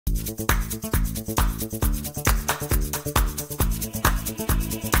High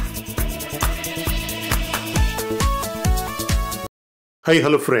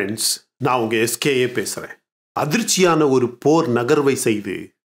hello friends, நான் உங்கள் SKA பேசுகிறேன். அதிர்ச்சியான ஒரு போர் நகர்வை செய்து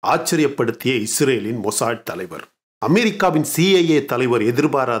ஆச்சரியப்படுத்திய இஸ்ரேலின் மொசாட் தலைவர். அமெரிக்காவின் CIA தலைவர்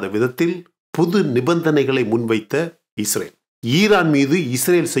எதிர்பாராத விதத்தில் புது நிபந்தனைகளை முன்வைத்த இஸ்ரேல். ஈரான் மீது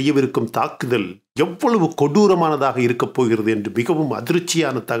இஸ்ரேல் செய்யவிருக்கும் தாக்குதல் எவ்வளவு கொடூரமானதாக இருக்கப் போகிறது என்று மிகவும்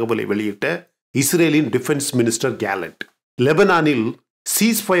அதிர்ச்சியான தகவலை வெளியிட்ட இஸ்ரேலின் டிஃபென்ஸ் மினிஸ்டர் கேலண்ட். லெபனானில்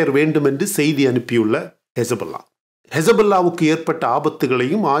சீஸ்ஃபயர் வேண்டும் என்று செய்தி அனுப்பியுள்ள ஹெசபல்லாவுக்கு ஏற்பட்ட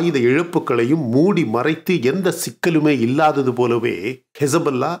ஆபத்துகளையும் ஆயுத இழப்புகளையும் மூடி மறைத்து எந்த சிக்கலுமே இல்லாதது போலவே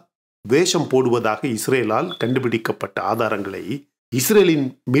ஹெசபல்லா வேஷம் போடுவதாக இஸ்ரேலால் கண்டுபிடிக்கப்பட்ட ஆதாரங்களை இஸ்ரேலின்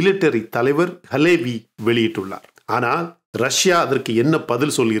மிலிட்டரி தலைவர் ஹலேவி வெளியிட்டுள்ளார். ஆனால் ரஷ்யா அதற்கு என்ன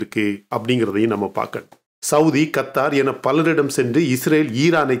பதில் சொல்லியிருக்கு அப்படிங்கிறதையும் நம்ம பார்க்கணும். சவுதி, கத்தார் என பலரிடம் சென்று இஸ்ரேல்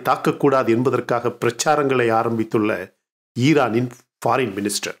ஈரானை தாக்கக்கூடாது என்பதற்காக பிரச்சாரங்களை ஆரம்பித்துள்ள ஈரானின் ஃபாரின்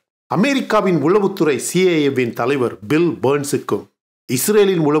மினிஸ்டர், அமெரிக்காவின் உளவுத்துறை CIA-வின் தலைவர் பில் பர்ன்ஸுக்கும்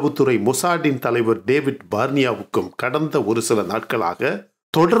இஸ்ரேலின் உளவுத்துறை மொசாடின் தலைவர் டேவிட் பார்னியாவுக்கும் கடந்த ஒரு சில நாட்களாக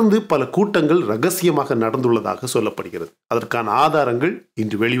தொடர்ந்து பல கூட்டங்கள் ரகசியமாக நடந்துள்ளதாக சொல்லப்படுகிறது. அதற்கான ஆதாரங்கள்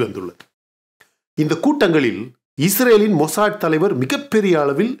இன்று வெளிவந்துள்ளது. இந்த கூட்டங்களில் இஸ்ரேலின் மொசாட் தலைவர் மிகப்பெரிய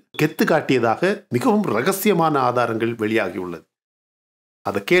அளவில் கெத்து காட்டியதாக மிகவும் ரகசியமான ஆதாரங்கள் வெளியாகியுள்ளது.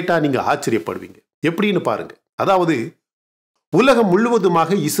 அதை கேட்டா நீங்க ஆச்சரியப்படுவீங்க. எப்படின்னு பாருங்க. அதாவது, உலகம்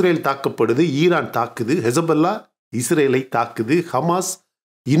முழுவதுமாக இஸ்ரேல் தாக்கப்படுது, ஈரான் தாக்குது, ஹெசபல்லா இஸ்ரேலை தாக்குது, ஹமாஸ்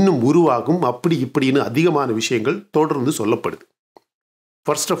இன்னும் உருவாகும், அப்படி இப்படின்னு அதிகமான விஷயங்கள் தொடர்ந்து சொல்லப்படுது.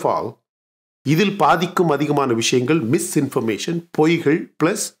 ஃபர்ஸ்ட் ஆஃப் ஆல், இதில் பாதிக்கும் அதிகமான விஷயங்கள் மிஸ்இன்ஃபர்மேஷன், பொய்கள்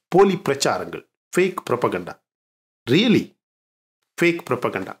பிளஸ் போலி பிரச்சாரங்கள், fake propaganda. Really fake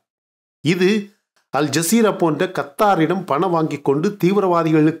propaganda. இது அல் ஜசீரா போன்ற கத்தாரிடம் பணம் வாங்கி கொண்டு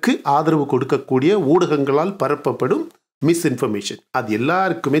தீவிரவாதிகளுக்கு ஆதரவு கொடுக்கக்கூடிய ஊடகங்களால் பரப்பப்படும் மிஸ்இன்ஃபர்மேஷன். அது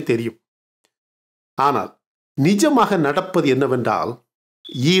எல்லாருக்குமே தெரியும். ஆனால் நிஜமாக நடப்பது என்னவென்றால்,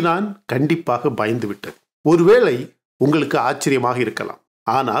 ஈரான் கண்டிப்பாக பயந்து விட்டது. ஒருவேளை உங்களுக்கு ஆச்சரியமாக இருக்கலாம்,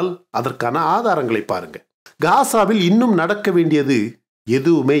 ஆனால் அதற்கான ஆதாரங்களை பாருங்க. காசாவில் இன்னும் நடக்க வேண்டியது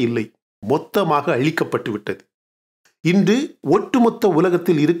எதுவுமே இல்லை, மொத்தமாக அழிக்கப்பட்டு விட்டது. இன்று ஒட்டுமொத்த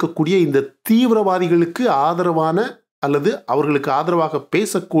உலகத்தில் இருக்கக்கூடிய இந்த தீவிரவாதிகளுக்கு ஆதரவான அல்லது அவர்களுக்கு ஆதரவாக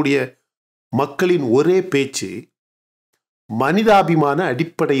பேசக்கூடிய மக்களின் ஒரே பேச்சு மனிதாபிமான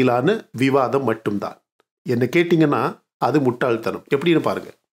அடிப்படையிலான விவாதம் மட்டும்தான். என்ன கேட்டீங்கன்னா அது முட்டாள்தனம். எப்படின்னு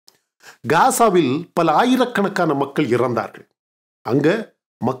பாருங்க. காசாவில் பல ஆயிரக்கணக்கான மக்கள் இறந்தார்கள். அங்க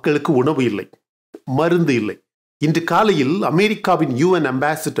மக்களுக்கு உணவு இல்லை, மருந்து இல்லை. இன்று காலையில் அமெரிக்காவின் UN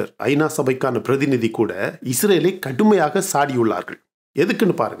அம்பாசிடர், ஐநா சபைக்கான பிரதிநிதி கூட இஸ்ரேலை கடுமையாக சாடியுள்ளார்கள்.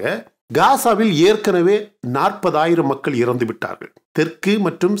 எதுக்குன்னு பாருங்க. காசாவில் ஏற்கனவே 40,000 மக்கள் இறந்து விட்டார்கள். தெற்கு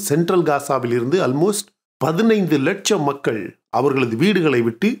மற்றும் சென்ட்ரல் காசாவில் இருந்து ஆல்மோஸ்ட் 15 லட்சம் மக்கள் அவர்களது வீடுகளை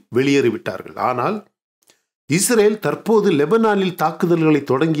விட்டு வெளியேறிவிட்டார்கள். ஆனால் இஸ்ரேல் தற்போது லெபனானில் தாக்குதல்களை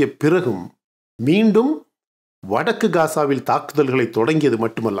தொடங்கிய பிறகும் மீண்டும் வடக்கு காசாவில் தாக்குதல்களை தொடங்கியது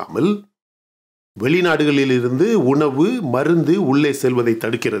மட்டுமல்லாமல் வெளிநாடுகளில் இருந்து உணவு, மருந்து உள்ளே செல்வதை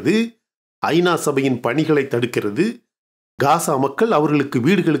தடுக்கிறது, ஐநா சபையின் பணிகளை தடுக்கிறது. காசா மக்கள் அவர்களுக்கு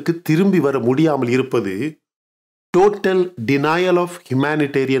வீடுகளுக்கு திரும்பி வர முடியாமல் இருப்பது total denial of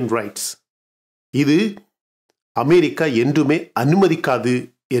humanitarian rights. இது அமெரிக்கா என்றுமே அனுமதிக்காது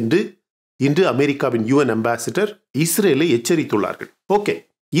என்று இன்று அமெரிக்காவின் UN அம்பாசிடர் இஸ்ரேலை எச்சரித்துள்ளார்கள். ஓகே,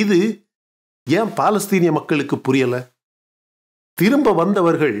 இது ஏன் பாலஸ்தீனிய மக்களுக்கு புரியல? திரும்ப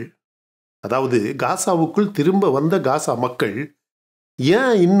வந்தவர்கள், அதாவது காசாவுக்குள் திரும்ப வந்த காசா மக்கள்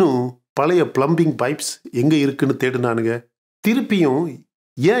ஏன் இன்னும் பழைய பிளம்பிங் பைப்ஸ் எங்க இருக்குன்னு தேடினானுங்க? திருப்பியும்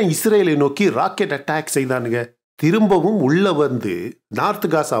ஏன் இஸ்ரேலை நோக்கி ராக்கெட் அட்டாக் செய்தானுங்க? திரும்பவும் உள்ள வந்து நார்த்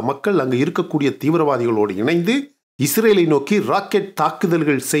காசா மக்கள் அங்கு இருக்கக்கூடிய தீவிரவாதிகளோடு இணைந்து இஸ்ரேலை நோக்கி ராக்கெட்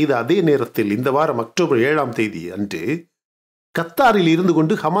தாக்குதல்கள் செய்த அதே நேரத்தில் இந்த வாரம் அக்டோபர் 7ஆம் தேதி அன்று கத்தாரில் இருந்து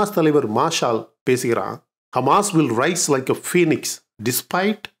கொண்டு ஹமாஸ் தலைவர் மாஷால் பேசுகிறான். Hamas will rise like a phoenix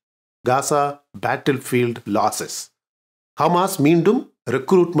despite Gaza பேட்டில்ஃபீல்ட் losses. Hamas மீண்டும்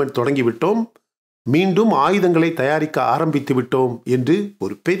ரெக்ரூட்மெண்ட் தொடங்கிவிட்டோம், மீண்டும் ஆயுதங்களை தயாரிக்க ஆரம்பித்து விட்டோம் என்று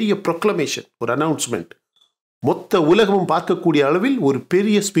ஒரு பெரிய ப்ரொக்ளமேஷன், ஒரு அனௌன்ஸ்மெண்ட் மொத்த உலகமும் பார்க்கக்கூடிய அளவில் ஒரு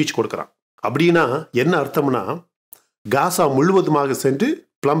பெரிய ஸ்பீச் கொடுக்குறான். அப்படின்னா என்ன அர்த்தம்னா, காசா முழுவதுமாக சென்று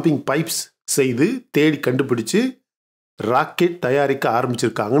பிளம்பிங் பைப்ஸ் செய்து தேடி கண்டுபிடிச்சு ராக்கெட் தயாரிக்க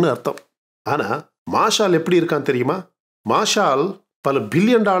ஆரம்பிச்சிருக்காங்கன்னு அர்த்தம். ஆனால் மாஷால் எப்படி இருக்கான் தெரியுமா? மாஷால் பல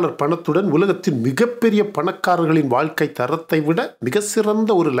பில்லியன் டாலர் பணத்துடன் உலகத்தின் மிகப்பெரிய பணக்காரர்களின் வாழ்க்கை தரத்தை விட மிக சிறந்த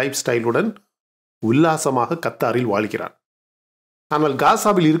ஒரு லைஃப் ஸ்டைலுடன் உல்லாசமாக கத்தாரில் வாழ்கிறான். ஆனால்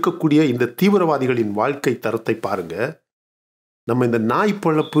காசாவில் இருக்கக்கூடிய இந்த தீவிரவாதிகளின் வாழ்க்கை தரத்தை பாருங்க. நம்ம இந்த நாய்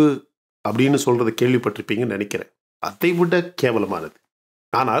பொழப்பு அப்படின்னு சொல்றதை கேள்விப்பட்டிருப்பீங்கன்னு நினைக்கிறேன். அதை விட கேவலமானது.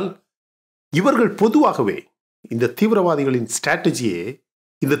 ஆனால் இவர்கள் பொதுவாகவே இந்த தீவிரவாதிகளின் ஸ்ட்ராட்டஜியே,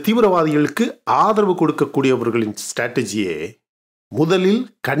 இந்த தீவிரவாதிகளுக்கு ஆதரவு கொடுக்கக்கூடியவர்களின் ஸ்ட்ராட்டஜியே முதலில்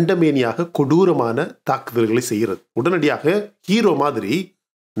கண்டமேனியாக கொடூரமான தாக்குதல்களை செய்கிறது. உடனடியாக ஹீரோ மாதிரி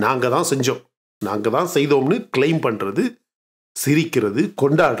நாங்க தான் செஞ்சோம், நாங்க தான் செய்தோம்னு கிளைம் பண்றது, சிரிக்கிறது,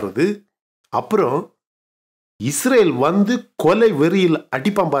 கொண்டாடுறது. அப்புறம் இஸ்ரேல் வந்து கொலை வெறியில்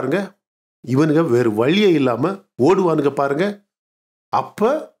அடிப்பான் பாருங்க, இவனுங்க வேறு வழியே இல்லாம ஓடுவானுங்க பாருங்க.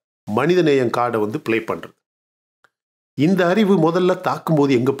 அப்ப மனிதநேயம் கார்டை வந்து பிளே பண்றது. இந்த அறிவு முதல்ல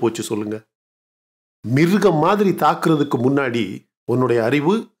தாக்கும்போது எங்க போச்சு சொல்லுங்க? மிருகம் மாதிரி தாக்குறதுக்கு முன்னாடி உன்னுடைய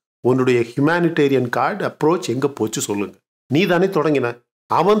அறிவு, உன்னுடைய ஹியூமானிட்டேரியன் கார்டு அப்ரோச் எங்க போச்சு சொல்லுங்க? நீ தானே தொடங்கின.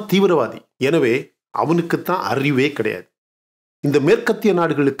 அவன் தீவிரவாதி, எனவே அவனுக்குத்தான் அறிவே கிடையாது. இந்த மேற்கத்திய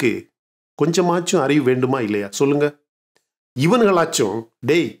நாடுகளுக்கு கொஞ்சமாச்சும் அறிவு வேண்டுமா இல்லையா சொல்லுங்க? இவன்களாச்சும்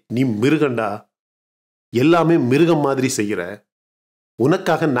டேய் நீ மிருகண்டா, எல்லாமே மிருகம் மாதிரி செய்கிற,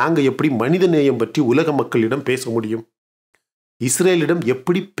 உனக்காக நாங்க எப்படி மனித நேயம் பற்றி உலக மக்களிடம் பேச முடியும், இஸ்ரேலிடம்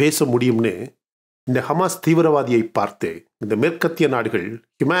எப்படி பேச முடியும்னு இந்த ஹமாஸ் தீவிரவாதியை பார்த்து இந்த மேற்கத்திய நாடுகள்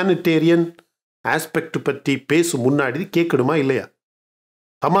ஹியூமானிட்டேரியன் ஆஸ்பெக்ட் பற்றி பேசும் முன்னாடி கேட்கணுமா இல்லையா?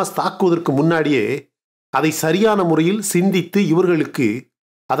 ஹமாஸ் தாக்குவதற்கு முன்னாடியே அதை சரியான முறையில் சிந்தித்து இவர்களுக்கு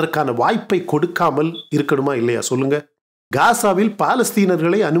அதற்கான வாய்ப்பை கொடுக்காமல் இருக்கணுமா இல்லையா சொல்லுங்க? காசாவில்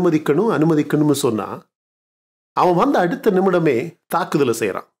பாலஸ்தீனர்களை அனுமதிக்கணும்னு சொன்னா அவன் வந்து அடுத்த நிமிடமே தாக்குதலை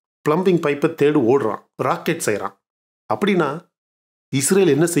செய்யறான், பிளம்பிங் பைப்பை தேடு ஓடுறான், ராக்கெட் செய்யறான். அப்படின்னா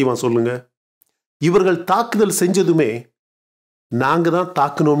இஸ்ரேல் என்ன செய்வான் சொல்லுங்க? இவர்கள் தாக்குதல் செஞ்சதுமே நாங்க தான்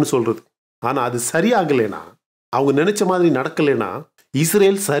தாக்கணும்னு சொல்றது. ஆனா அது சரியாகலைனா, அவங்க நினைச்ச மாதிரி நடக்கலைனா,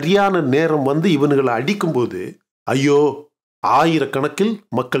 இஸ்ரேல் சரியான நேரம் வந்து இவனுங்களை அடிக்கும்போது ஐயோ ஆயிரக்கணக்கில்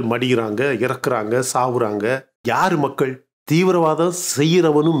மக்கள் மடிகிறாங்க, இறக்குறாங்க, சாவுறாங்க. யாரு மக்கள்? தீவிரவாதம்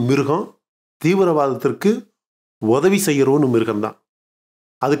செய்யறவனும் மிருகம், தீவிரவாதத்திற்கு உதவி செய்யறவனும் மிருகம்தான்.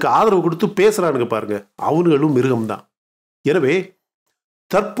 அதுக்கு ஆதரவு கொடுத்து பேசுறானுங்க பாருங்க, அவனுங்களும் மிருகம்தான். எனவே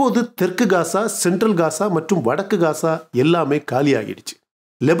தற்போது தெற்கு காசா, சென்ட்ரல் காசா மற்றும் வடக்கு காசா எல்லாமே காலியாகிடுச்சு.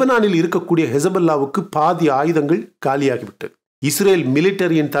 லெபனானில் இருக்கக்கூடிய ஹெசபல்லாவுக்கு பாதி ஆயுதங்கள் காலியாகிவிட்டது. இஸ்ரேல்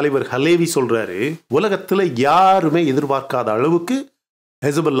மிலிட்டரியின் தலைவர் ஹலேவி சொல்றாரு, உலகத்துல யாருமே எதிர்பார்க்காத அளவுக்கு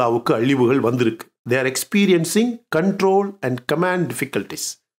ஹெசபல்லாவுக்கு அழிவுகள் வந்திருக்கு. They are experiencing control and command difficulties.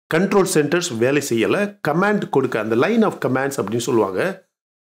 Control centres வேலை செய்யல, கமாண்ட் கொடுக்க அந்த லைன் ஆஃப் கமாண்ட்ஸ் அப்படின்னு சொல்லுவாங்க,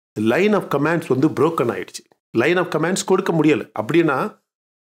 லைன் ஆஃப் கமாண்ட்ஸ் வந்து புரோக்கன் ஆயிடுச்சு. லைன் ஆஃப் கமாண்ட்ஸ் கொடுக்க முடியல. அப்படின்னா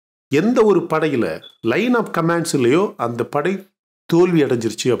எந்த ஒரு படையில லைன் ஆஃப் கமாண்ட்ஸ் இல்லையோ அந்த படை தோல்வி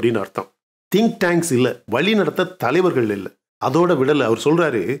அடைஞ்சிருச்சு அப்படின்னு அர்த்தம். திங்க் டேங்க்ஸ் இல்லை, வழி நடத்த தலைவர்கள் இல்லை. அதோட விடல. அவர்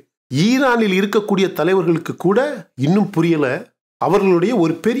சொல்றாரு, ஈரானில் இருக்கக்கூடிய தலைவர்களுக்கு கூட இன்னும் புரியல, அவர்களுடைய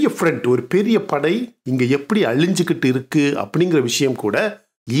ஒரு பெரிய ஃப்ரண்ட், ஒரு பெரிய படை இங்க எப்படி அழிஞ்சுக்கிட்டு இருக்கு அப்படிங்கிற விஷயம் கூட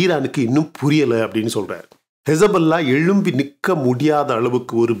ஈரானுக்கு இன்னும் புரியல அப்படின்னு சொல்றாரு. ஹெசபல்லா எழும்பி நிற்க முடியாத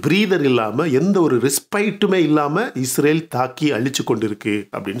அளவுக்கு ஒரு பிரீதர் இல்லாம, எந்த ஒரு ரெஸ்பைட்டுமே இல்லாம இஸ்ரேல் தாக்கி அழிச்சு கொண்டிருக்கு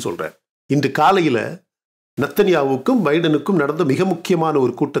அப்படின்னு சொல்றாரு. இன்று காலையில நத்தன்யாவுக்கும் பைடனுக்கும் நடந்த மிக முக்கியமான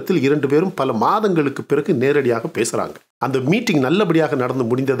ஒரு கூட்டத்தில் 2 பேரும் பல மாதங்களுக்கு பிறகு நேரடியாக பேசுறாங்க. அந்த மீட்டிங் நல்லபடியாக நடந்து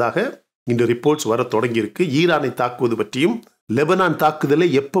முடிந்ததாக இந்த ரிப்போர்ட்ஸ் வர தொடங்கியிருக்கு. ஈரானை தாக்குவது பற்றியும், லெபனான் தாக்குதலை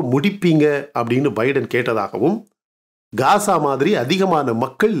எப்ப முடிப்பீங்க அப்படின்னு பைடன் கேட்டதாகவும், காசா மாதிரி அதிகமான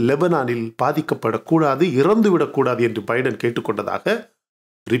மக்கள் லெபனானில் பாதிக்கப்படக்கூடாது, இறந்துவிடக்கூடாது என்று பைடன் கேட்டுக்கொண்டதாக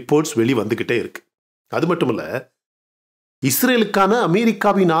ரிப்போர்ட்ஸ் வெளிவந்துகிட்டே இருக்கு. அது மட்டுமல்ல, இஸ்ரேலுக்கான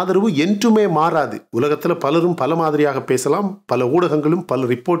அமெரிக்காவின் ஆதரவு என்றுமே மாறாது. உலகத்துல பலரும் பல மாதிரியாக பேசலாம், பல ஊடகங்களும் பல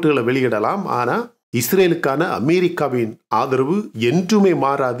ரிப்போர்ட்டுகளை வெளியிடலாம். ஆனா இஸ்ரேலுக்கான அமெரிக்காவின் ஆதரவு என்றுமே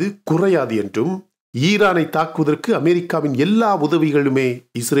மாறாது, குறையாது என்றும், ஈரானை தாக்குவதற்கு அமெரிக்காவின் எல்லா உதவிகளுமே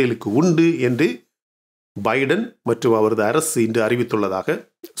இஸ்ரேலுக்கு உண்டு என்று பைடன் மற்றும் அவரது அரசு இன்று அறிவித்துள்ளதாக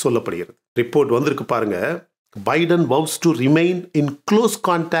சொல்லப்படுகிறது. ரிப்போர்ட் வந்திருக்கு பாருங்க. Biden vows to remain in close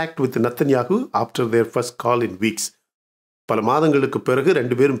contact with Netanyahu after their first call in weeks. பல மாதங்களுக்கு பிறகு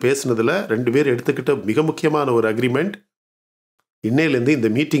 2 பேரும் பேசினதுல 2 பேர் எடுத்துக்கிட்ட மிக முக்கியமான ஒரு அக்ரிமெண்ட், இன்னையிலேருந்து இந்த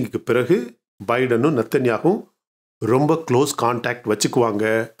மீட்டிங்குக்கு பிறகு பைடனும் நெத்தன்யாகும் ரொம்ப க்ளோஸ் கான்டாக்ட் வச்சுக்குவாங்க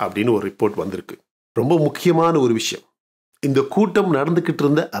அப்படின்னு ஒரு ரிப்போர்ட் வந்திருக்கு. ரொம்ப முக்கியமான ஒரு விஷயம், இந்த கூட்டம் நடந்துகிட்டு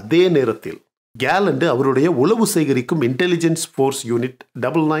இருந்த அதே நேரத்தில் கேலண்ட் அவருடைய உளவு சேகரிக்கும் இன்டெலிஜென்ஸ் ஃபோர்ஸ் யூனிட்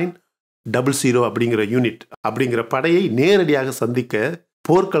 9900 அப்படிங்கிற யூனிட் அப்படிங்கிற படையை நேரடியாக சந்திக்க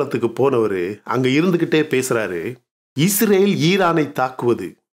போர்க்களத்துக்கு போனவர் அங்க இருந்துகிட்டே பேசுறாரு. இஸ்ரேல் ஈரானை தாக்குவது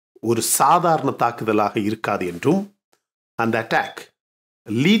ஒரு சாதாரண தாக்குதலாக இருக்காது என்றும், அந்த attack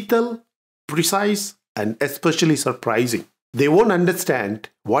lethal, precise and especially surprising. They won't understand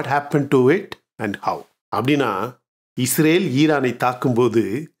what happened to it and how. அப்படின்னா இஸ்ரேல் ஈரானை தாக்கும்போது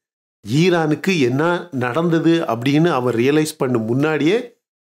ஈரானுக்கு என்ன நடந்தது அப்படின்னு அவர் ரியலைஸ் பண்ணும் முன்னாடியே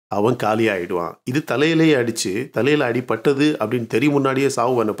அவன் காலி ஆயிடுவான். இது தலையிலேயே அடிச்சு தலையில அடிப்பட்டது அப்படின்னு தெரியும் முன்னாடியே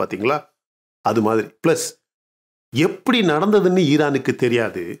சாவு பண்ண பார்த்தீங்களா, அது மாதிரி. பிளஸ் எப்படி நடந்ததுன்னு ஈரானுக்கு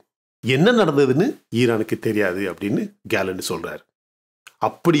தெரியாது, என்ன நடந்ததுன்னு ஈரானுக்கு தெரியாது அப்படின்னு கேலண்ட் சொல்றாரு.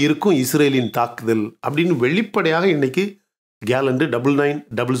 அப்படி இருக்கும் இஸ்ரேலின் தாக்குதல் அப்படின்னு வெளிப்படையாக இன்னைக்கு கேலண்ட்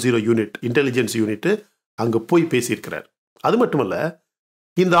 9900 யூனிட் இன்டெலிஜென்ஸ் யூனிட் அங்க போய் பேசியிருக்கிறார். அது மட்டுமல்ல,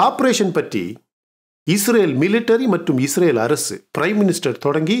 இந்த ஆபரேஷன் பற்றி இஸ்ரேல் மிலிட்டரி மற்றும் இஸ்ரேல் அரசு பிரைம் மினிஸ்டர்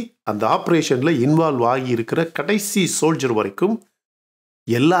தொடங்கி அந்த ஆபரேஷன்ல இன்வால்வ் ஆகி இருக்கிற கடைசி சோல்ஜர் வரைக்கும்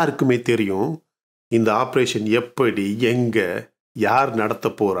எல்லாருக்குமே தெரியும் இந்த ஆபரேஷன் எப்படி, எங்க, யார் நடத்த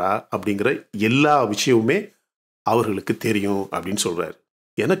போறா அப்படிங்கிற எல்லா விஷயமுமே அவர்களுக்கு தெரியும் அப்படின்னு சொல்றாரு.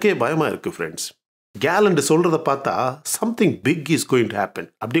 எனக்கே பயமா இருக்கு ஃப்ரெண்ட்ஸ். கேலண்ட் சொல்றத பார்த்தா something big is going to happen,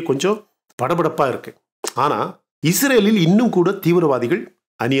 அப்படியே கொஞ்சம் படபடப்பா இருக்கு. ஆனா இஸ்ரேலில் இன்னும் கூட தீவிரவாதிகள்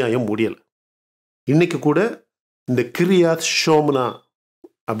அநியாயம் முடியல. இன்னைக்கு கூட இந்த கிரியாத் ஷோம்னா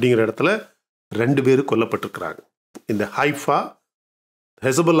அப்படிங்கிற இடத்துல 2 பேர் கொல்லப்பட்டிருக்கிறாங்க. இந்த ஹைஃபா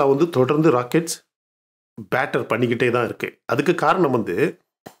ஹெசபல்லா தொடர்ந்து ராக்கெட்ஸ் பேட்டர் பண்ணிக்கிட்டே தான் இருக்கு. அதுக்கு காரணம்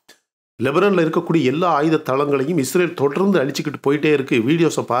லெபனான்ல இருக்கக்கூடிய எல்லா ஆயுத தளங்களையும் இஸ்ரேல் தொடர்ந்து அழிச்சுக்கிட்டு போயிட்டே இருக்கு.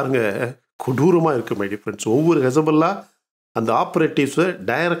 வீடியோஸை பாருங்க, கொடூரமாக இருக்கு மை டியர் ஃப்ரெண்ட்ஸ். ஒவ்வொரு ஹெசபல்லா அந்த ஆப்ரேட்டிவ்ஸை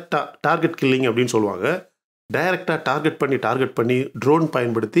டைரக்டாக டார்கெட் கில்லிங் அப்படின்னு சொல்லுவாங்க. டைரக்டாக டார்கெட் பண்ணி ட்ரோன்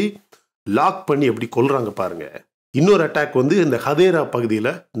பயன்படுத்தி லாக் பண்ணி எப்படி கொல்றாங்க பாருங்க. இன்னொரு அட்டாக் இந்த ஹதேரா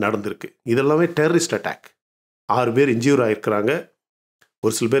பகுதியில் நடந்திருக்கு. இதெல்லாமே டெரரிஸ்ட் அட்டாக். 6 பேர் இன்ஜூர் ஆகிருக்கிறாங்க,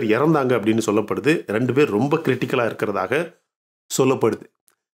 ஒரு சில பேர் இறந்தாங்க அப்படின்னு சொல்லப்படுது. 2 பேர் ரொம்ப கிரிட்டிக்கலாக இருக்கிறதாக சொல்லப்படுது.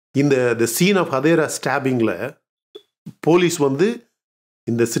 இந்த சீன் ஆஃப் ஹதேரா ஸ்டாபிங்கில் போலீஸ்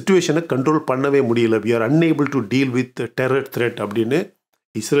இந்த சிச்சுவேஷனை கண்ட்ரோல் பண்ணவே முடியல. We are unable to deal with terror thread அப்படின்னு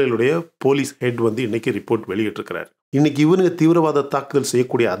இஸ்ரேலுடைய போலீஸ் ஹெட் இன்னைக்கு ரிப்போர்ட் வெளியிட்டிருக்கிறார். இன்னைக்கு இவனுக்கு தீவிரவாத தாக்குதல்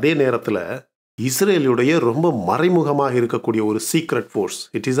செய்யக்கூடிய அதே நேரத்தில் இஸ்ரேலுடைய ரொம்ப மறைமுகமாக இருக்கக்கூடிய ஒரு secret force,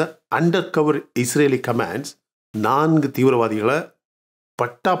 it is a under cover Israeli commands 4 தீவிரவாதிகளை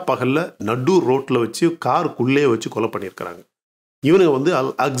பட்டா பகல்ல நடு ரோட்டில் வச்சு காருக்குள்ளே வச்சு கொலை பண்ணியிருக்கிறாங்க. இவனுங்க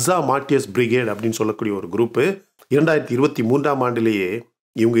அல் அக்ஸா மார்டியஸ் பிரிகேட் அப்படின்னு சொல்லக்கூடிய ஒரு குரூப்பு 2023ஆம் ஆண்டிலேயே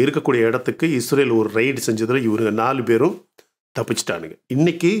இவங்க இருக்கக்கூடிய இடத்துக்கு இஸ்ரேல் ஒரு ரைடு செஞ்சதில் இவங்க 4 பேரும் தப்பிச்சிட்டானுங்க.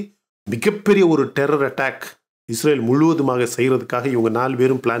 இன்னைக்கு மிகப்பெரிய ஒரு டெரர் அட்டாக் இஸ்ரேல் முழுவதுமாக செய்கிறதுக்காக இவங்க 4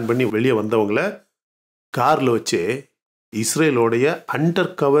 பேரும் பிளான் பண்ணி வெளியே வந்தவங்கள காரில் வச்சு இஸ்ரேலோடைய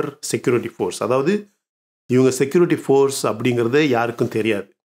அண்டர் கவர் செக்யூரிட்டி ஃபோர்ஸ், அதாவது இவங்க செக்யூரிட்டி ஃபோர்ஸ் அப்படிங்கிறதே யாருக்கும் தெரியாது,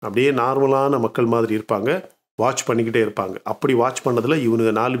 அப்படியே நார்மலான மக்கள் மாதிரி இருப்பாங்க, வாட்ச் பண்ணிக்கிட்டே இருப்பாங்க. அப்படி வாட்ச் பண்ணதில்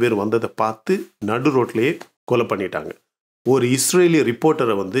இவனுங்க 4 பேர் வந்ததை பார்த்து நடு ரோட்லேயே கொலை பண்ணிட்டாங்க. ஒரு இஸ்ரேலி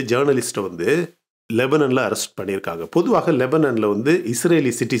ரிப்போர்ட்டரை ஜேர்னலிஸ்ட்டை லெபனனில் அரெஸ்ட் பண்ணியிருக்காங்க. பொதுவாக லெபனனில்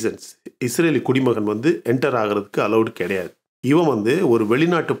இஸ்ரேலி சிட்டிசன்ஸ், இஸ்ரேலி குடிமகன் என்டர் ஆகிறதுக்கு அலௌடு கிடையாது. இவன் ஒரு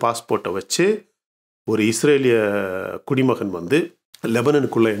வெளிநாட்டு பாஸ்போர்ட்டை வச்சு ஒரு இஸ்ரேலிய குடிமகன்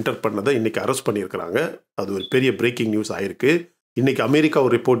லெபனனுக்குள்ளே என்டர் பண்ணதை இன்றைக்கி அரெஸ்ட் பண்ணியிருக்கிறாங்க. அது ஒரு பெரிய பிரேக்கிங் நியூஸ் ஆயிருக்கு. இன்றைக்கி அமெரிக்கா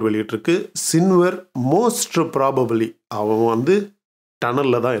ஒரு ரிப்போர்ட் வெளியிட்டிருக்கு. சின்வர் மோஸ்ட் ப்ராபபிளி அவன்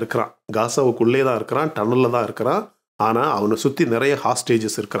டனலில் தான் இருக்கிறான், காசாவுக்குள்ளே தான் இருக்கிறான், டனலில் தான் இருக்கிறான். ஆனால் அவனை சுற்றி நிறைய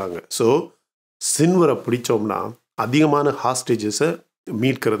ஹாஸ்டேஜஸ் இருக்கிறாங்க. ஸோ சின்வரை பிடிச்சோம்னா அதிகமான ஹாஸ்டேஜஸை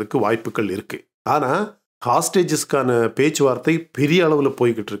மீட்கிறதுக்கு வாய்ப்புகள் இருக்குது. ஆனால் ஹாஸ்டேஜஸ்க்கான பேச்சுவார்த்தை பெரிய அளவில்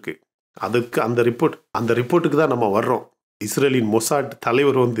போய்கிட்டு இருக்கு. அதுக்கு அந்த ரிப்போர்ட்டுக்கு தான் நம்ம வர்றோம். இஸ்ரேலின் மொசாட்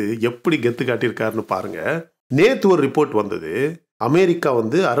தலைவர் எப்படி கெத்து காட்டியிருக்காருன்னு பாருங்க. நேற்று ஒரு ரிப்போர்ட் வந்தது, அமெரிக்கா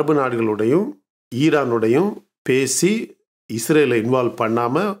அரபு நாடுகளுடையும் ஈரானுடையும் பேசி இஸ்ரேலை இன்வால்வ்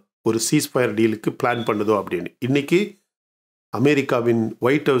பண்ணாமல் ஒரு சீஸ்ஃபயர் டீலுக்கு பிளான் பண்ணுதோ அப்படின்னு. இன்னைக்கு அமெரிக்காவின்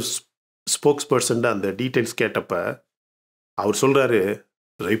ஒயிட் ஹவுஸ் ஸ்போக்ஸ் பர்சன் அந்த டீட்டெயில்ஸ் கேட்டப்ப அவர் சொல்கிறாரு,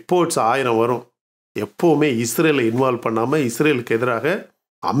 ரிப்போர்ட்ஸ் 1000 வரும், எப்போவுமே இஸ்ரேலை இன்வால்வ் பண்ணாமல் இஸ்ரேலுக்கு எதிராக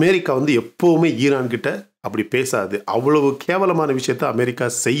அமெரிக்கா எப்போவுமே ஈரான்கிட்ட அப்படி பேசாது, அவ்வளவு கேவலமான விஷயத்த அமெரிக்கா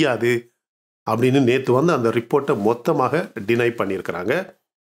செய்யாது அப்படின்னு நேற்று அந்த ரிப்போர்ட்டை மொத்தமாக டினை பண்ணியிருக்கிறாங்க.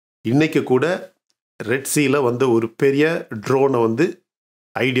 இன்னைக்கு கூட ரெட் சீல ஒரு பெரிய ட்ரோனை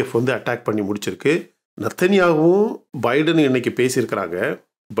ஐடிஎஃப் அட்டாக் பண்ணி முடிச்சிருக்கு. நத்தன்யாகவும் பைடன் இன்னைக்கு பேசியிருக்கிறாங்க.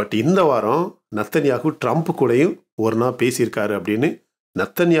 பட் இந்த வாரம் நத்தன்யாகு ட்ரம்ப் கூடயும் ஒரு நாள் பேசியிருக்காரு அப்படின்னு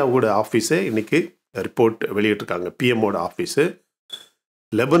நத்தன்யாவோட ஆஃபீஸை இன்னைக்கு ரிப்போர்ட் வெளியிட்டிருக்காங்க, பிஎம்மோட ஆஃபீஸு.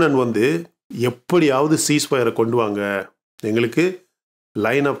 லெபனன் எப்படியாவது சீஸ்ஃபயரை கொண்டு வாங்க, எங்களுக்கு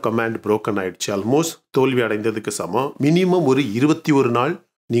லைன் ஆஃப் கமாண்ட் புரோக்கன் ஆயிடுச்சு, ஆல்மோஸ்ட் தோல்வி அடைந்ததுக்கு சமம், மினிமம் ஒரு 21 நாள்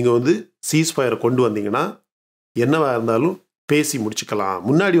நீங்கள் சீஸ்ஃபயரை கொண்டு வந்தீங்கன்னா என்னவா இருந்தாலும் பேசி முடிச்சுக்கலாம்.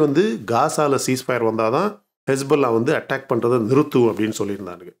 முன்னாடி காசாவில் சீஸ்ஃபயர் வந்தால் தான் ஹெஸ்பல்லா அட்டாக் பண்ணுறதை நிறுத்தும் அப்படின்னு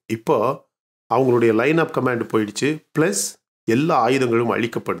சொல்லியிருந்தாங்க. இப்போ அவங்களுடைய லைன் ஆஃப் கமாண்ட் போயிடுச்சு, ப்ளஸ் எல்லா ஆயுதங்களும்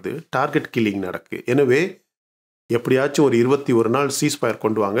அழிக்கப்படுது, டார்கெட் கில்லிங் நடக்கு. எனவே எப்படியாச்சும் ஒரு 21 நாள் சீஸ்ஃபயர்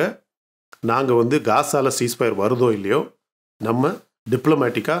கொண்டு வாங்க, நாங்கள் காசாவில் சீஸ்ஃபயர் வருதோ இல்லையோ நம்ம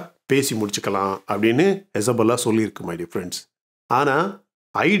டிப்ளமேட்டிக்காக பேசி முடிச்சுக்கலாம் அப்படின்னு ஹெசபல்லா சொல்லியிருக்கு மை டியர் ஃப்ரெண்ட்ஸ். ஆனால்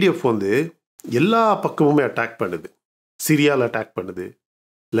ஐடிஎஃப் வந்து எல்லா பக்கமுமே அட்டாக் பண்ணுது. சிரியாவில் அட்டாக் பண்ணுது,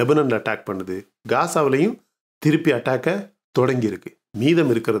 லெபனனில் அட்டாக் பண்ணுது, காசாவிலையும் திருப்பி அட்டாக்கை தொடங்கியிருக்கு.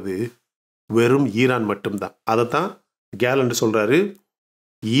 மீதம் இருக்கிறது வெறும் ஈரான் மட்டும்தான். அதைத்தான் கேலண்ட் சொல்கிறாரு,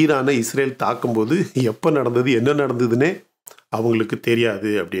 ஈரானை இஸ்ரேல் தாக்கும்போது எப்போ நடந்தது என்ன நடந்ததுன்னே அவங்களுக்கு தெரியாது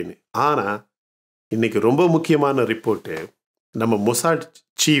அப்படின்னு. ஆனால் இன்னைக்கு ரொம்ப முக்கியமான ரிப்போர்ட்டு, நம்ம மொசாட்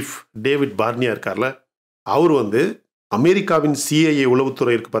சீஃப் டேவிட் பார்னியா இருக்கார்ல, அவர் வந்து அமெரிக்காவின் சிஐஏ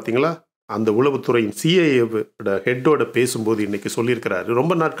உளவுத்துறை இருக்குது பார்த்தீங்களா, அந்த உளவுத்துறையின் சிஐஏவோட ஹெட்டோட பேசும்போது இன்னைக்கு சொல்லியிருக்கிறாரு,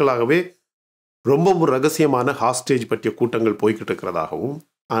 ரொம்ப நாட்களாகவே ரொம்ப ரகசியமான ஹாஸ்டேஜ் பற்றிய கூட்டங்கள் போய்கிட்டு இருக்கிறதாகவும்,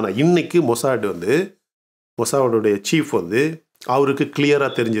 ஆனால் இன்னைக்கு மொசாடோடைய சீஃப் வந்து அவருக்கு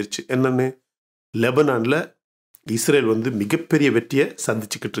கிளியராக தெரிஞ்சிருச்சு என்னன்னு, லெபனானில் இஸ்ரேல் வந்து மிகப்பெரிய வெற்றியை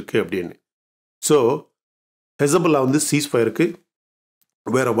சந்திச்சுக்கிட்டு இருக்கு அப்படின்னு. ஸோ ஹெசபல்லா வந்து சீஸ்ஃபயருக்கு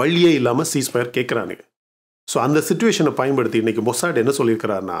வேறு வழியே இல்லாமல் சீஸ்ஃபயர் கேட்குறானுங்க. ஸோ அந்த சிச்சுவேஷனை பயன்படுத்தி இன்னைக்கு மொசாட் என்ன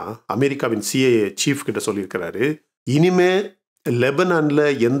சொல்லியிருக்கிறாருன்னா, அமெரிக்காவின் சிஐஏ சீஃப் கிட்ட சொல்லியிருக்கிறாரு, இனிமே லெபனானில்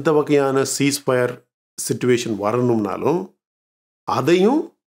எந்த வகையான சீஸ்ஃபயர் சிச்சுவேஷன் வரணும்னாலும் அதையும்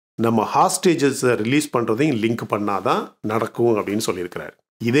நம்ம ஹாஸ்டேஜஸை ரிலீஸ் பண்ணுறதையும் லிங்க் பண்ணாதான் நடக்கும் அப்படின்னு சொல்லியிருக்கிறார்.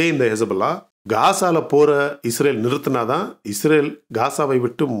 இதே இந்த ஹெசபல்லா காசாவில் போகிற இஸ்ரேல் நிறுத்தினாதான், இஸ்ரேல் காசாவை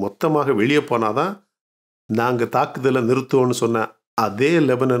விட்டு மொத்தமாக வெளியே போனாதான் நாங்கள் தாக்குதலை நிறுத்துவோன்னு சொன்ன அதே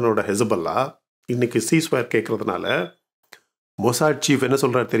லெபனனோட ஹெசபல்லா இன்னைக்கு சீஸ்ஃபயர் கேட்கறதுனால மொசாட் சீஃப் என்ன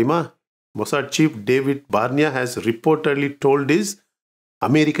சொல்கிறார் தெரியுமா? Mossad chief David Parnia has reportedly told is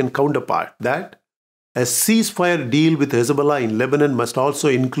American கவுண்டர்பார்ட் that a ceasefire deal with Hezbollah in Lebanon must also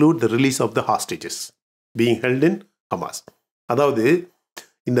include the release of the hostages being held in Hamas. அதாவது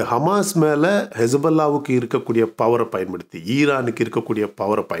இந்த Hamas மேலே ஹெசபல்லாவுக்கு இருக்கக்கூடிய பவரை பயன்படுத்தி, ஈரானுக்கு இருக்கக்கூடிய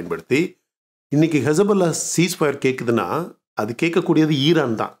பவரை பயன்படுத்தி இன்னைக்கு ஹெசபல்லா சீஸ்ஃபயர் கேட்குதுன்னா அது கேட்கக்கூடியது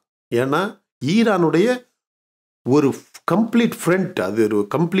ஈரான் தான். ஏன்னா ஈரானுடைய ஒரு கம்ப்ளீட் ஃப்ரண்ட், அது ஒரு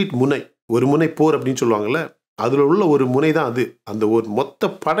கம்ப்ளீட் முனை, ஒரு முனை போர் அப்படின்னு சொல்லுவாங்கள்ல, அதில் உள்ள ஒரு முனை தான் அது. அந்த ஒரு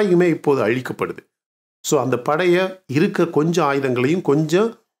மொத்த படையுமே இப்போது அழிக்கப்படுது. ஸோ அந்த படையை இருக்க கொஞ்சம் ஆயுதங்களையும் கொஞ்சம்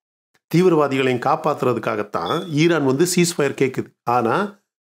தீவிரவாதிகளையும் காப்பாற்றுறதுக்காகத்தான் ஈரான் வந்து சீஸ்ஃபயர் கேட்குது. ஆனால்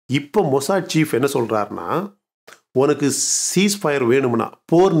இப்போ மொசாட் சீஃப் என்ன சொல்கிறாருன்னா, உனக்கு சீஸ்ஃபயர் வேணும்னா,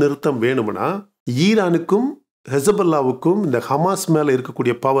 போர் நிறுத்தம் வேணும்னா, ஈரானுக்கும் ஹெசபல்லாவுக்கும் இந்த ஹமாஸ் மேலே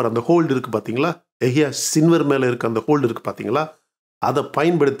இருக்கக்கூடிய பவர், அந்த ஹோல்டு இருக்குது பார்த்தீங்களா, எஹியா சின்வர் மேலே இருக்க அந்த ஹோல்டு இருக்குது பார்த்தீங்களா, அதை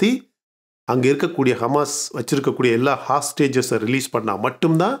பயன்படுத்தி அங்கே இருக்கக்கூடிய ஹமாஸ் வச்சிருக்கக்கூடிய எல்லா ஹாஸ்டேஜஸை ரிலீஸ் பண்ணால்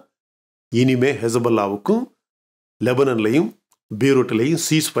மட்டும்தான் இனிமே ஹெசபல்லாவுக்கும் லெபனன்லையும் பீரூட்லையும்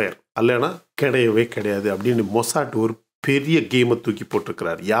சீஸ்ஃபயர், அல்லனா கிடையவே கிடையாது அப்படின்னு மொசாட் ஒரு பெரிய கேமை தூக்கி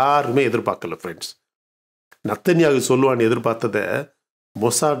போட்டிருக்கிறார். யாருமே எதிர்பார்க்கல ஃப்ரெண்ட்ஸ். நத்தன்யாகு சொல்லுவான்னு எதிர்பார்த்ததை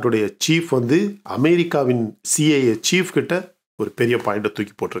மொசாட்டுடைய சீஃப் வந்து அமெரிக்காவின் சிஐஏ சீஃப் கிட்ட ஒரு பெரிய பாயிண்டை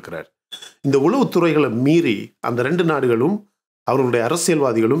தூக்கி போட்டிருக்கிறார். இந்த உளவுத்துறைகளை மீறி அந்த ரெண்டு நாடுகளும் அவர்களுடைய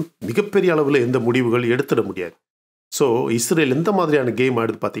அரசியல்வாதிகளும் மிகப்பெரிய அளவில் எந்த முடிவுகள் எடுத்துட முடியாது. ஸோ இஸ்ரேல் எந்த மாதிரியான கேம்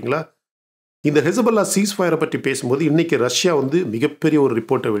ஆடுது பார்த்தீங்களா? இந்த ஹெசபல்லா சீஸ்ஃபயரை பற்றி பேசும்போது இன்றைக்கி ரஷ்யா வந்து மிகப்பெரிய ஒரு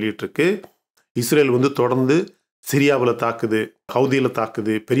ரிப்போர்ட்டை வெளியிட்டிருக்கு. இஸ்ரேல் வந்து தொடர்ந்து சிரியாவில் தாக்குது, ஹவுதியில்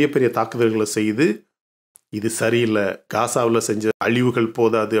தாக்குது, பெரிய பெரிய தாக்குதல்களை செய்யுது, இது சரியில்லை, காசாவில் செஞ்ச அழிவுகள்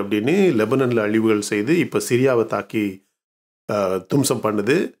போதாது அப்படின்னு லெபனனில் அழிவுகள் செய்து இப்போ சிரியாவை தாக்கி தும்சம்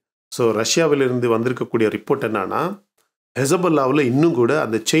பண்ணுது. ஸோ ரஷ்யாவிலிருந்து வந்திருக்கக்கூடிய ரிப்போர்ட் என்னன்னா, ஹெசபல்லாவில் இன்னும் கூட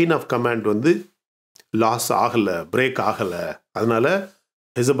அந்த செயின் ஆஃப் கமாண்ட் வந்து லாஸ் ஆகலை, பிரேக் ஆகலை. அதனால்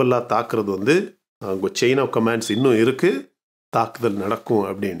ஹெசபல்லா தாக்குறது வந்து அவங்க செயின் ஆஃப் கமாண்ட்ஸ் இன்னும் இருக்குது, தாக்குதல் நடக்கும்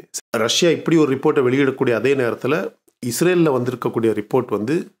அப்படின்னு. ரஷ்யா இப்படி ஒரு ரிப்போர்ட்டை வெளியிடக்கூடிய அதே நேரத்தில் இஸ்ரேலில் வந்திருக்கக்கூடிய ரிப்போர்ட்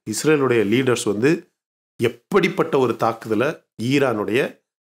வந்து இஸ்ரேலுடைய லீடர்ஸ் வந்து எப்படிப்பட்ட ஒரு தாக்குதலை ஈரானுடைய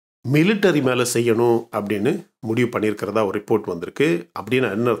மிலிட்டரி மேலே செய்யணும் அப்படின்னு முடிவு பண்ணியிருக்கிறதா ஒரு ரிப்போர்ட் வந்திருக்கு. அப்படின்னு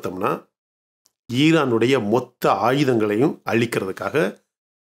என்ன அர்த்தம்னா, ஈரானுடைய மொத்த ஆயுதங்களையும் அழிக்கிறதுக்காக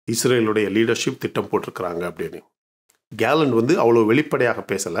இஸ்ரேலுடைய லீடர்ஷிப் திட்டம் போட்டிருக்கிறாங்க அப்படின்னு. கேலண்ட் வந்து அவ்வளோ வெளிப்படையாக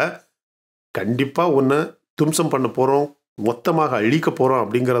பேசலை. கண்டிப்பாக ஒன்றை தும்சம் பண்ண போகிறோம், மொத்தமாக அழிக்க போகிறோம்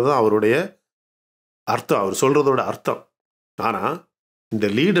அப்படிங்கிறது தான் அவருடைய அர்த்தம், அவர் சொல்கிறதோட அர்த்தம். ஆனால் இந்த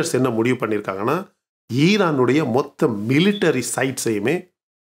லீடர்ஸ் என்ன முடிவு பண்ணியிருக்காங்கன்னா, ஈரானுடைய மொத்த மிலிட்டரி சைட்ஸையுமே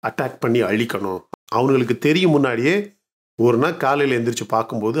அட்டாக் பண்ணி அழிக்கணும். அவங்களுக்கு தெரியும் முன்னாடியே ஒரு நாள் காலையில் எழுந்திரிச்சு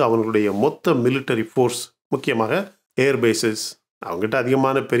பார்க்கும்போது அவங்களுடைய மொத்த மிலிட்டரி ஃபோர்ஸ், முக்கியமாக ஏர்பேசஸ், அவங்ககிட்ட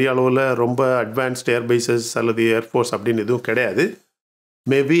அதிகமான பெரிய அளவில் ரொம்ப அட்வான்ஸ்டு ஏர்பேசஸ் அல்லது ஏர்ஃபோர்ஸ் அப்படின்னு எதுவும் கிடையாது.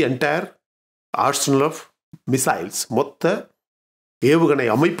 Maybe entire Arsenal of missiles, மொத்த ஏவுகணை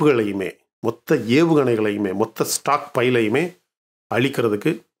அமைப்புகளையுமே, மொத்த ஏவுகணைகளையுமே, மொத்த ஸ்டாக் பைலையுமே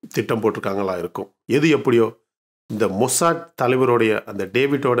அழிக்கிறதுக்கு திட்டம் போட்டிருக்காங்களா இருக்கும். எது எப்படியோ இந்த மொசாட் தலைவருடைய அந்த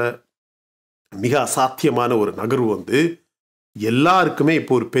டேவிட்டோட மிக அசாத்தியமான ஒரு நகர்வு வந்து எல்லாருக்குமே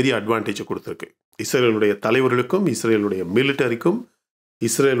இப்போ ஒரு பெரிய அட்வான்டேஜை கொடுத்துருக்கு. இஸ்ரேலுடைய தலைவர்களுக்கும், இஸ்ரேலுடைய மிலிட்டரிக்கும்,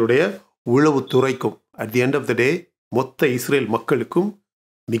 இஸ்ரேலுடைய உளவுத்துறைக்கும், at the end of the டே மொத்த இஸ்ரேல் மக்களுக்கும்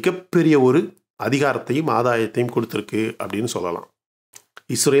மிகப்பெரிய ஒரு அதிகாரத்தையும் ஆதாயத்தையும் கொடுத்துருக்கு அப்படின்னு சொல்லலாம்.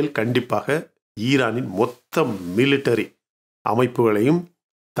 இஸ்ரேல் கண்டிப்பாக ஈரானின் மொத்த மிலிட்டரி அமைப்புகளையும்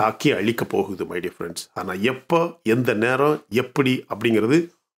தாக்கி அழிக்கப் போகுது மை டியர் ஃப்ரெண்ட்ஸ். ஆனால் எப்போ, எந்த நேரம், எப்படி அப்படிங்கிறது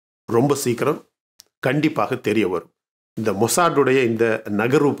ரொம்ப சீக்கிரம் கண்டிப்பாக தெரிய வரும். இந்த மொசாடுடைய இந்த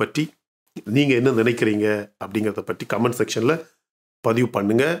நகர்வு பற்றி நீங்கள் என்ன நினைக்கிறீங்க அப்படிங்கிறத பற்றி கமெண்ட் செக்ஷனில் பதிவு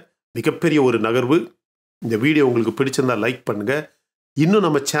பண்ணுங்கள். மிகப்பெரிய ஒரு நகர்வு. இந்த வீடியோ உங்களுக்கு பிடிச்சிருந்தா லைக் பண்ணுங்கள். இன்னும்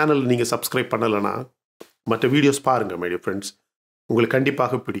நம்ம சேனல் நீங்கள் சப்ஸ்கிரைப் பண்ணலைன்னா மற்ற வீடியோஸ் பாருங்கள் மை டியர் ஃப்ரெண்ட்ஸ். உங்களுக்கு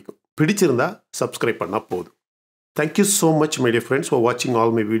கண்டிப்பாக பிடிக்கும். பிடிச்சிருந்தா சப்ஸ்கிரைப் பண்ணால் போதும். Thank you so much my dear friends for watching all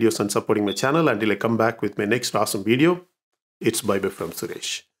my videos and supporting my channel. Until I come back with my next awesome video, it's bye-bye from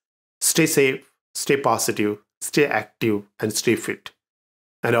Suresh. Stay safe, stay positive, stay active and stay fit.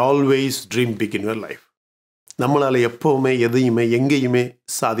 And always dream big in your life. நம்மளால எப்பவுமே எதையுமே எங்கேயுமே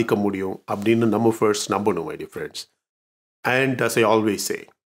சாதிக்க முடியும் அப்படின்னு நம்ம first நம்பணும் my dear friends. And as I always say,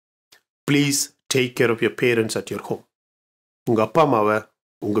 please take care of your parents at your home. உங்கள் அப்பா அம்மாவை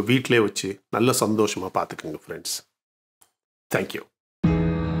உங்கள் வீட்டிலே வச்சு நல்ல சந்தோஷமாக பார்த்துக்குங்க ஃப்ரெண்ட்ஸ். தேங்க்யூ.